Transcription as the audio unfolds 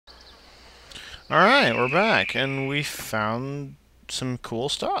Alright, we're back, and we found some cool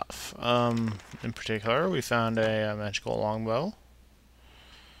stuff. In particular, we found a magical longbow.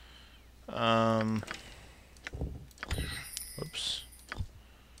 Oops.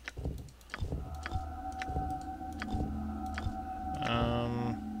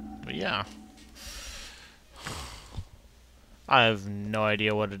 But yeah. I have no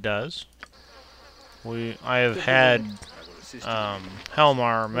idea what it does. I have had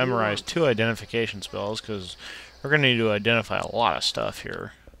Helmar memorize 2 identification spells, because we're going to need to identify a lot of stuff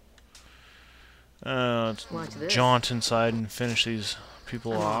here. Let's jaunt inside and finish these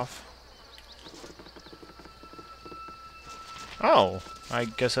people off. Oh, I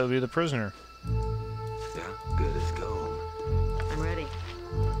guess that would be the prisoner. Yeah, good as gold. I'm ready.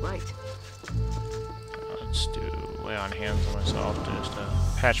 Right. Let's lay on hands on myself just to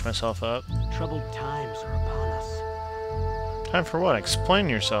patch myself up. Troubled times are upon us. Time for what? Explain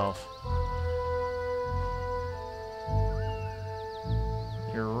yourself.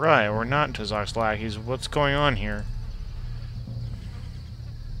 You're right, we're not Tazok's lackeys. What's going on here?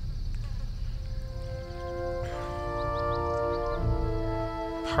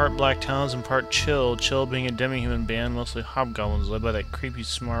 Part Black Talons and part Chill. Chill being a demi-human band, mostly hobgoblins, led by that creepy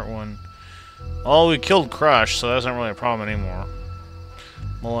smart one. Oh, we killed Crush, so that's not really a problem anymore.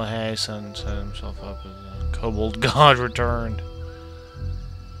 Molohay set himself up as a kobold god returned.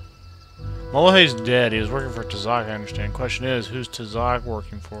 Molohay's dead. He was working for Tazok, I understand. Question is, who's Tazok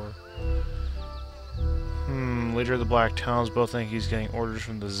working for? Leader of the Black Talons both think he's getting orders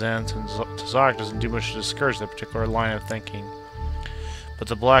from the Zents, and Tazok doesn't do much to discourage that particular line of thinking. But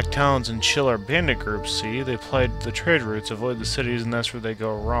the Black Talons and Chill are bandit groups, see? They played the trade routes, avoid the cities, and that's where they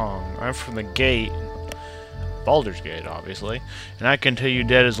go wrong. I'm from the Gate. Baldur's Gate, obviously. And I can tell you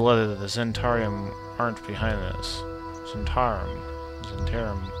dead as leather that the Zentarium aren't behind this. Zentarum.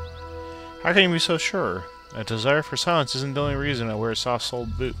 How can you be so sure? A desire for silence isn't the only reason I wear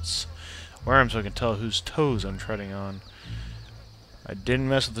soft-soled boots. I wear them so I can tell whose toes I'm treading on. I didn't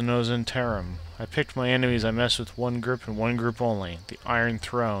mess with the No Zentarum. I picked my enemies. I messed with one group and one group only, the Iron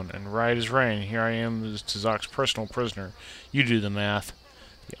Throne. And right as rain, here I am as Tazok's personal prisoner. You do the math.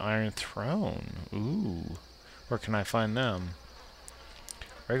 The Iron Throne. Ooh. Where can I find them?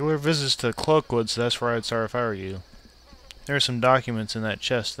 Regular visits to Cloakwood, so that's where I'd start if I were you. There are some documents in that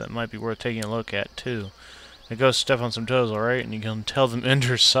chest that might be worth taking a look at, too. Now go step on some toes, alright? And you can tell them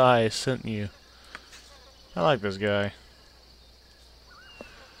Ender Sai sent you. I like this guy.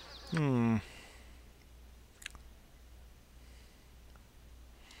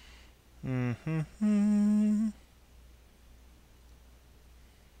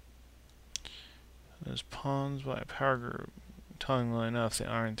 There's pawns by a power group, telling well enough the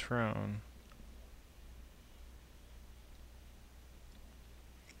Iron Throne.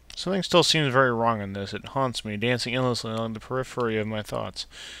 Something still seems very wrong in this. It haunts me, dancing endlessly along the periphery of my thoughts.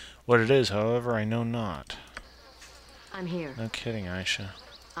 What it is, however, I know not. I'm here. No kidding, Aisha.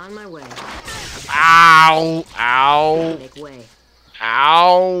 On my way. Ow! Ow! Make way.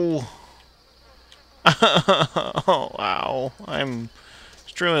 Ow! Oh, ow. I'm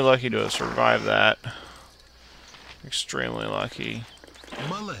extremely lucky to have survived that. Extremely lucky.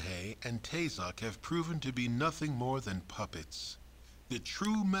 Molohay and Tazok have proven to be nothing more than puppets. The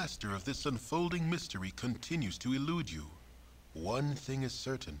true master of this unfolding mystery continues to elude you. One thing is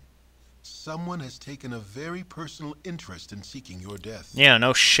certain. Someone has taken a very personal interest in seeking your death. Yeah,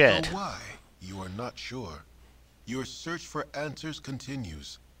 no shit. So why? You are not sure. Your search for answers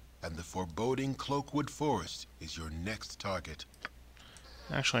continues, and the foreboding Cloakwood Forest is your next target.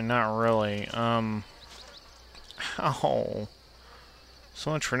 Actually, not really. Oh.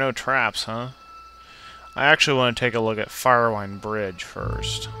 So much for no traps, huh? I actually want to take a look at Fireline Bridge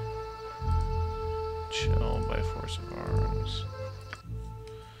first. Chill by force of arms.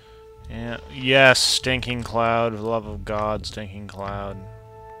 Yeah, yes, Stinking Cloud, for the love of God, Stinking Cloud.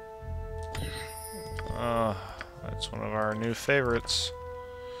 That's one of our new favorites.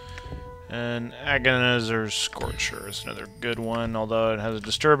 And Agonizer's Scorcher is another good one, although it has a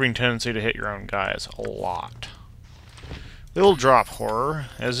disturbing tendency to hit your own guys a lot. We will drop Horror,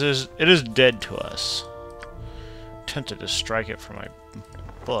 as it is dead to us. Tempted to strike it from my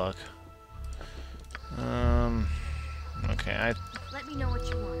book. Okay, Let me know what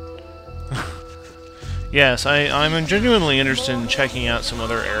you want. Yes, I'm genuinely interested in checking out some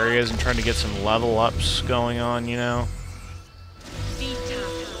other areas and trying to get some level ups going on, you know?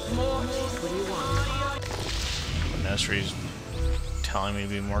 Nesri's telling me to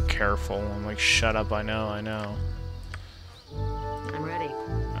be more careful. I'm like, shut up, I know. I'm ready.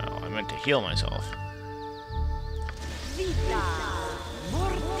 Oh, I meant to heal myself.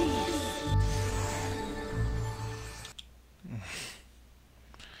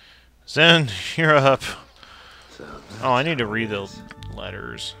 Zen, you're up. So Oh, I need to that's read how the it is.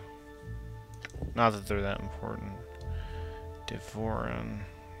 letters. Not that they're that important. Devorin.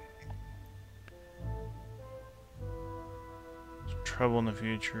 Trouble in the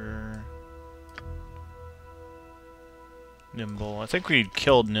future. Nimble. I think we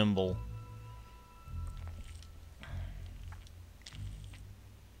killed Nimble.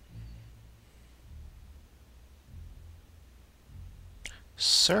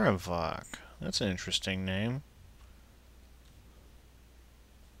 Saravak. That's an interesting name.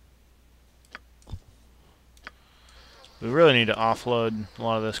 We really need to offload a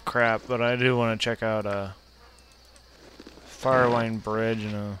lot of this crap, but I do want to check out a Fireline Bridge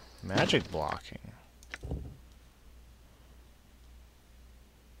and a magic blocking.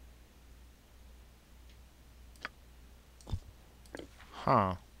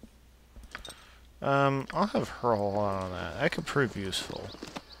 Huh. I'll have her hold on that. That could prove useful.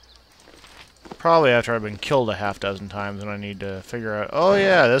 Probably after I've been killed a half dozen times and I need to figure out, oh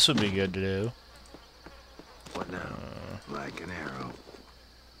yeah, this would be good to do. What now? Like an arrow.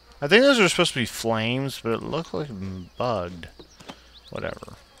 I think those are supposed to be flames, but it looked like bugged.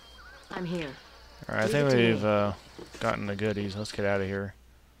 Whatever. I'm here. Alright, I Leave think it to me. we've gotten the goodies. Let's get out of here.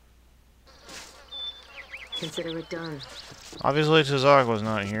 Consider it done. Obviously, Tazak was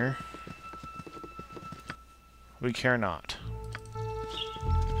not here. We care not.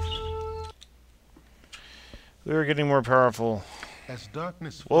 We are getting more powerful. As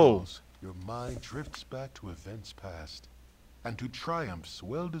darkness Whoa. falls, your mind drifts back to events past, and to triumphs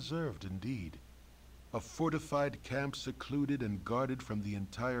well-deserved indeed. A fortified camp secluded and guarded from the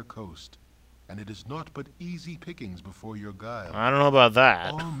entire coast, and it is naught but easy pickings before your guile. I don't know about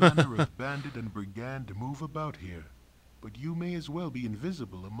that. All manner of bandit and brigand move about here, but you may as well be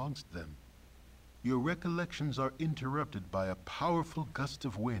invisible amongst them. Your recollections are interrupted by a powerful gust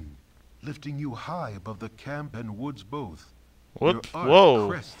of wind, lifting you high above the camp and woods both. Whoop. Your arc Whoa.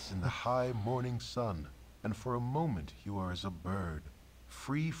 crests in the high morning sun, and for a moment you are as a bird,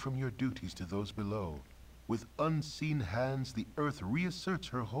 free from your duties to those below. With unseen hands, the earth reasserts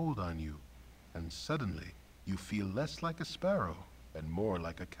her hold on you, and suddenly you feel less like a sparrow and more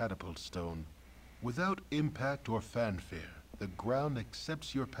like a catapult stone. Without impact or fanfare, the ground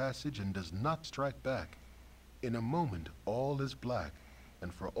accepts your passage and does not strike back. In a moment, all is black,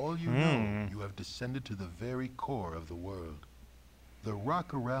 and for all you know, you have descended to the very core of the world. The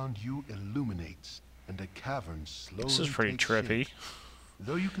rock around you illuminates, and a cavern slowly This is pretty takes trippy. shape.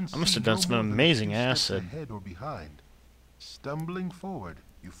 Though you can I must see have done no some more than a amazing few steps acid. ahead or behind. Stumbling forward,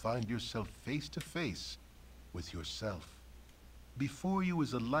 you find yourself face to face with yourself. Before you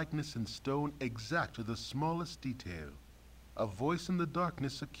is a likeness in stone exact to the smallest detail. A voice in the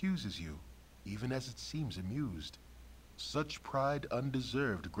darkness accuses you, even as it seems amused. Such pride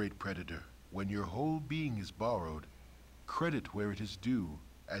undeserved, great predator, when your whole being is borrowed. Credit where it is due,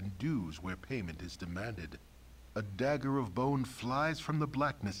 and dues where payment is demanded. A dagger of bone flies from the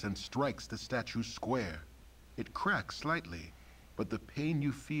blackness and strikes the statue square. It cracks slightly, but the pain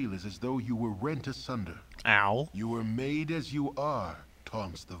you feel is as though you were rent asunder. Ow. You were made as you are,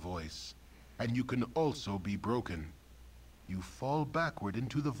 taunts the voice, and you can also be broken. You fall backward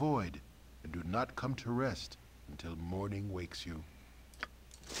into the void, and do not come to rest until morning wakes you.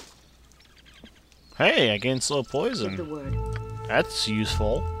 Hey, I gained slow Give the poison. word. That's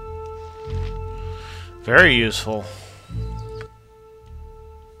useful. Very useful.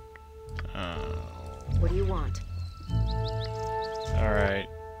 What do you want? Alright.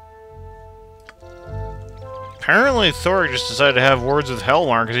 Apparently Thor just decided to have words with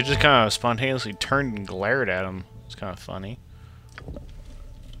Helmar because he just kind of spontaneously turned and glared at him. It's kind of funny.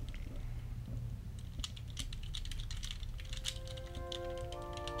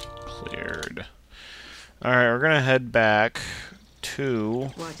 Cleared. Alright, we're gonna head back to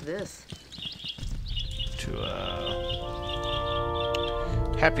Watch this.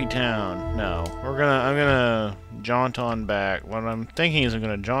 Happy Town. No, I'm gonna jaunt on back. What I'm thinking is I'm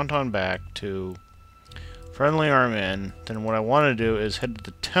gonna jaunt on back to Friendly Armin. Then what I want to do is head to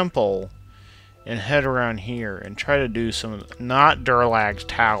the temple and head around here and try to do some of the, not Durlag's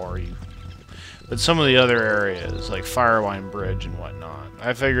Tower, but some of the other areas like Firewine Bridge and whatnot.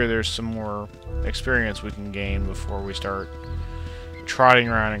 I figure there's some more experience we can gain before we start trotting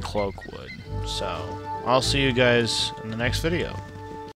around in Cloakwood. So I'll see you guys in the next video.